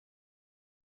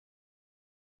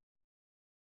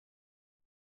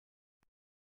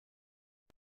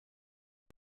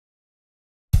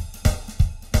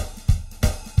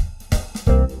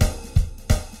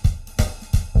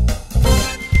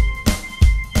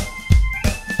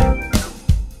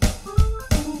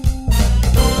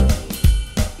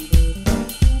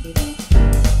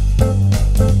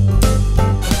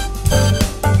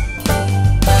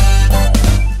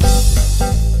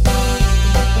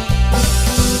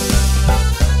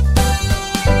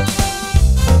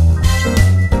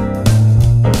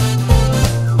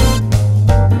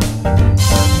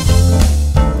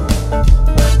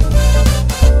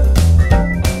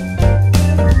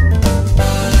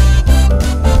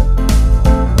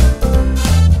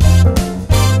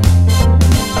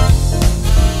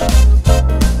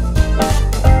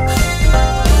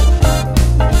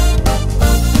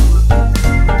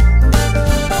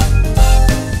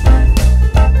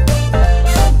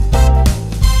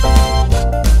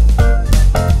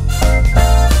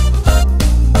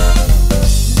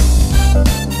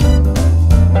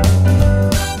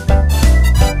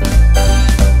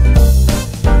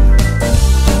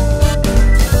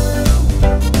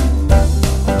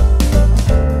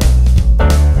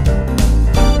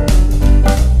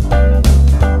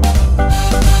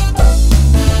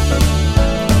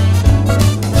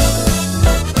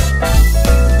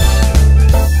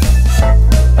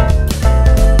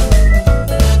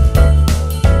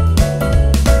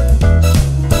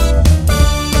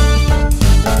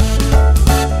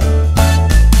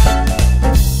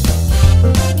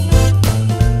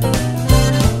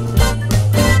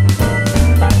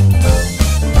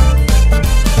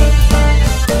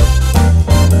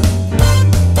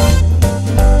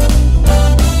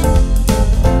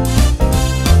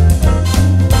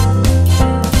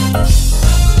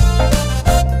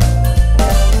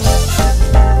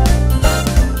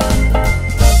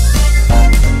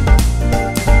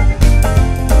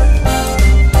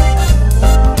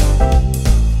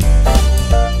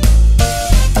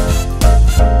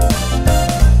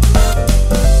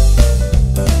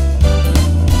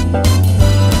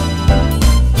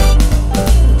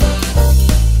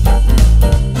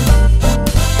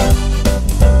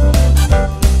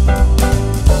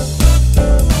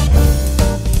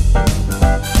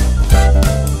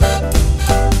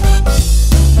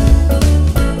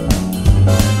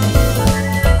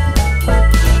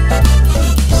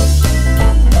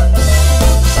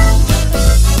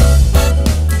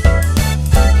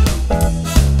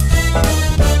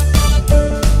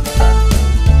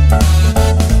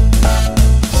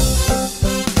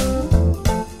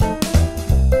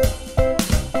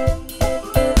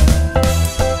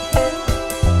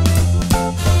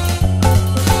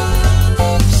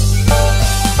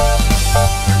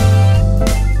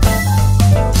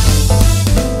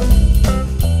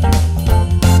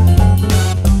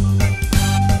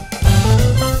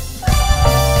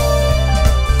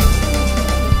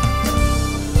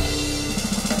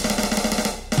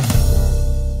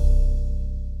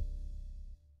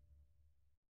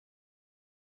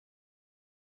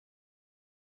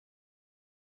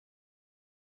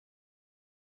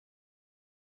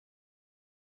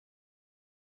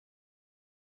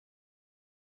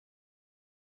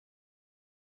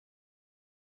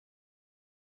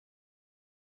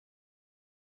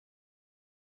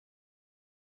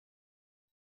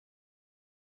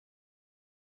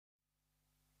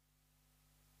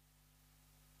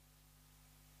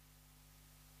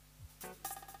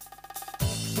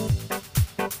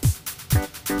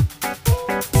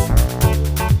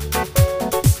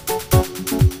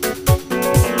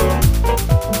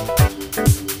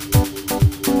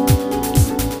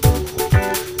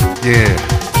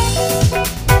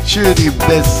should you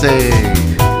best say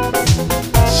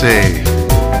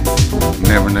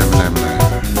never, never, never,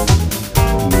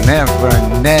 never,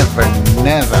 never, never,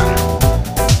 never.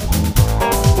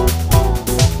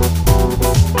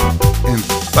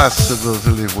 Impossible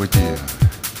to live with you.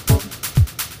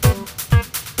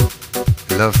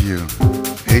 Love you,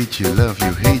 hate you, love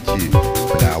you, hate you,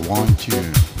 but I want you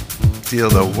till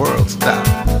the world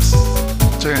stops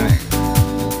turning.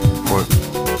 For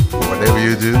whatever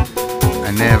you do,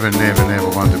 I never, never, never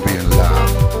want to be in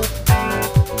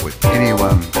love with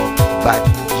anyone but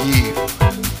you.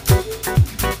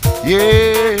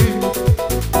 Yeah,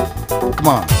 come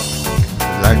on.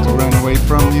 I'd like to run away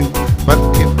from you, but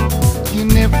if you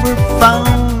never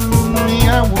found me,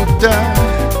 I would die.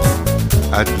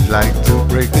 I'd like to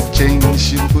break the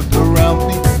chains you put around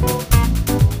me,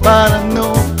 but I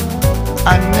know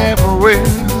I never will.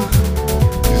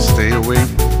 You stay away,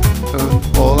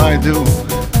 all I do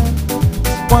is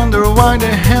wonder why the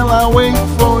hell I wait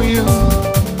for you.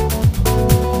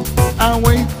 I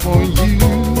wait for you.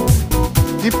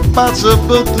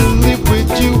 Impossible to live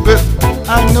with you, but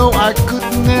I know I could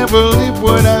never live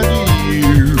without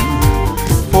you.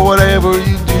 For whatever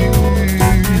you do,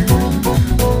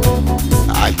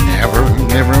 I never,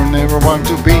 never, never want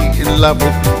to be in love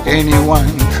with anyone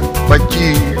but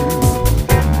you.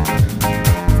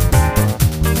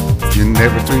 You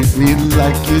never treat me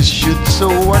like you should, so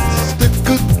what's the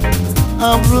good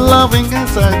of loving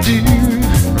as I do?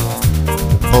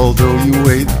 Although you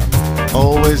wait,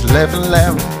 always laugh and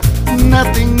laugh,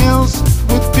 nothing else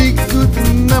would be good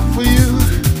enough for you.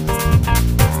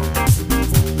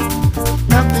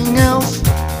 Nothing else.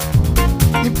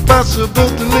 Impossible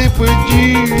to live with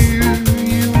you.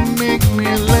 You make me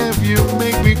laugh, you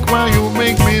make me cry, you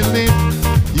make me live,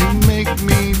 you make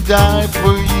me die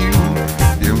for you.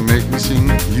 You make me sing,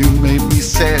 you make me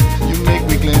sad, you make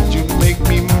me glad, you make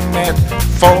me mad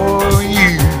for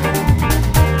you.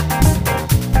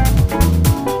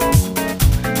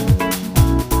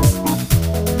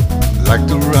 Like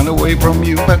to run away from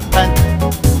you, but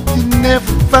you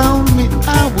never found me,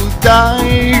 I will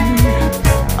die.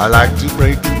 I like to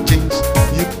break the chains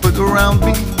you put around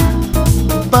me,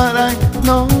 but I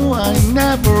know I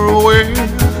never will.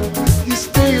 You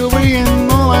stay away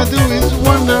and all I do is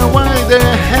wonder why the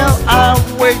hell I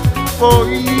wait for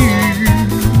you.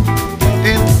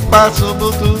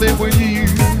 Impossible to live with you,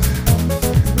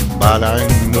 but I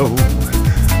know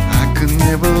I could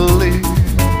never live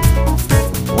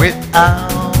without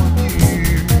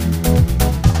you.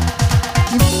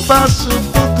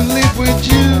 Impossible to live with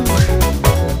you.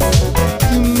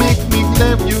 You make me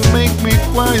laugh, you make me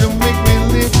cry, you make me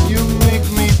live, you make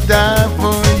me die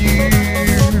for you.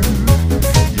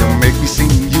 You make me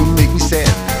sing, you make me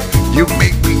sad, you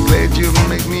make me glad, you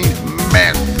make me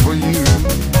mad for you.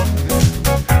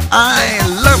 I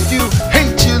love you,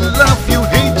 hate you, love you,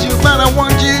 hate you, but I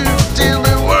want you till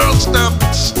the world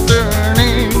stops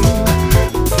turning.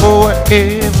 For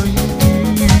whatever you do,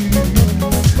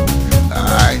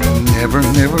 I never,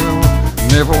 never,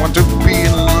 never want to be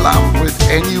in love with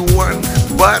anyone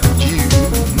but you.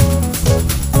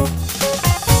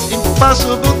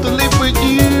 Impossible to live with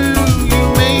you. You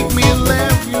make me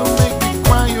laugh, you make me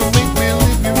cry, you make me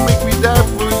live, you make me die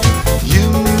for you. You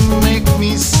make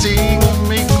me sing, you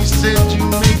make me sad, you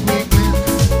make me glad,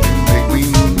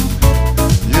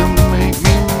 you make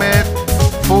me mad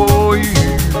for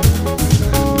you.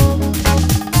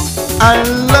 I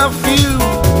love you,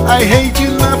 I hate you,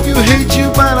 love you, hate you,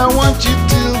 but I want you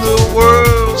till the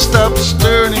world stops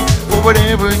turning. For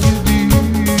whatever you do,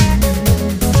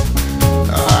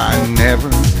 I never,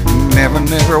 never,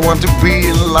 never want to be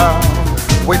in love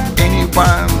with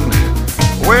anyone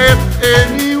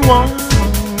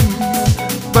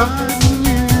but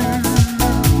you.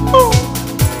 Ooh.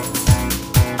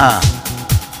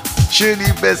 Should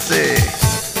you best say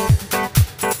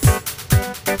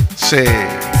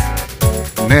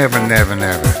never, never,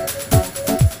 never.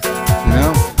 You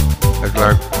know,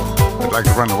 I'd like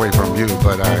to run away from you,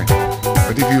 but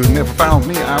if you never found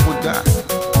me, I would die.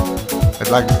 I'd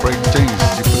like to break the chains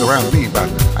you put around me, but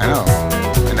I know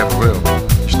I never will.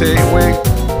 Stay away,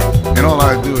 and all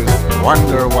I do is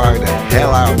wonder why the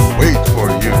hell I wait for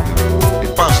you.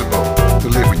 It's possible to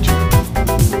live with you,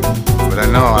 but I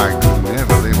know I could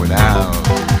never live without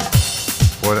you.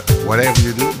 Whatever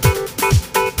you do,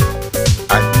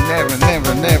 I never,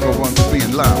 never, never want to be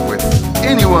in love with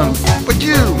anyone but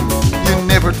you. You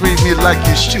never treat me like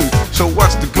you should, so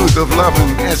what's the good of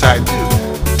loving as I do?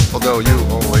 Although you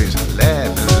always laugh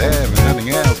and laugh and nothing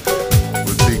else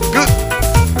would be good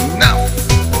enough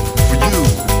for you.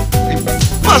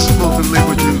 Impossible to live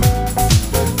with you.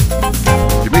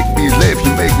 You make me laugh,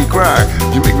 you make me cry.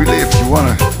 You make me live. You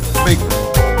wanna make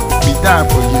me die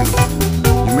for you.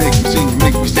 You make me sing. You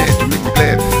make me sad. You make me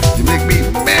glad. You make me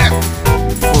mad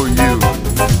for you.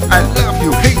 I love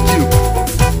you, hate you.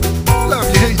 Love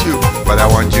you, hate you. But I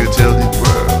want you till the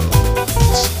world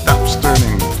stops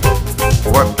turning.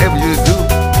 Whatever you do,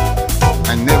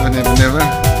 I never, never, never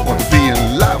want to be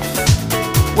in love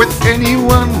with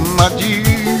anyone but you.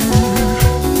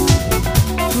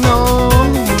 No,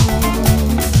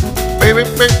 baby,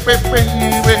 baby, baby,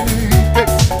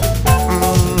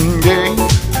 yeah.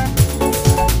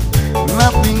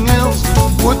 Nothing else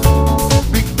would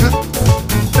be good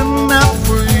enough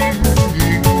for you.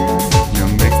 You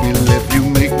make me laugh, you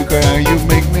make me cry, you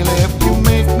make me laugh, you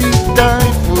make me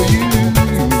die for you.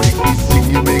 You make me sing,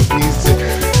 you make me sing,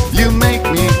 you make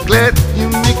me glad, you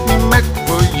make me mad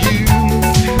for you.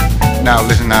 Now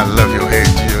listen, I love you,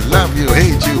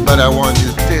 hate you, but I want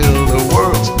you till the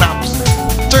world stops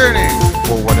turning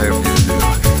for whatever you do.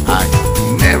 I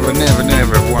never, never,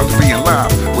 never want to be in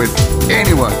love with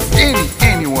anyone,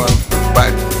 anyone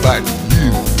but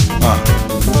you.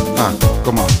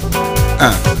 Come on,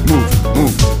 move,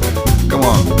 come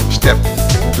on, step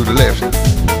to the left,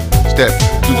 step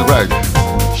to the right,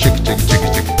 shake it, shake it, shake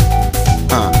it, shake it,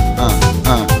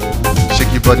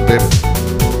 shake your body, baby,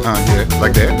 yeah,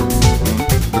 like that.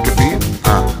 Look at me.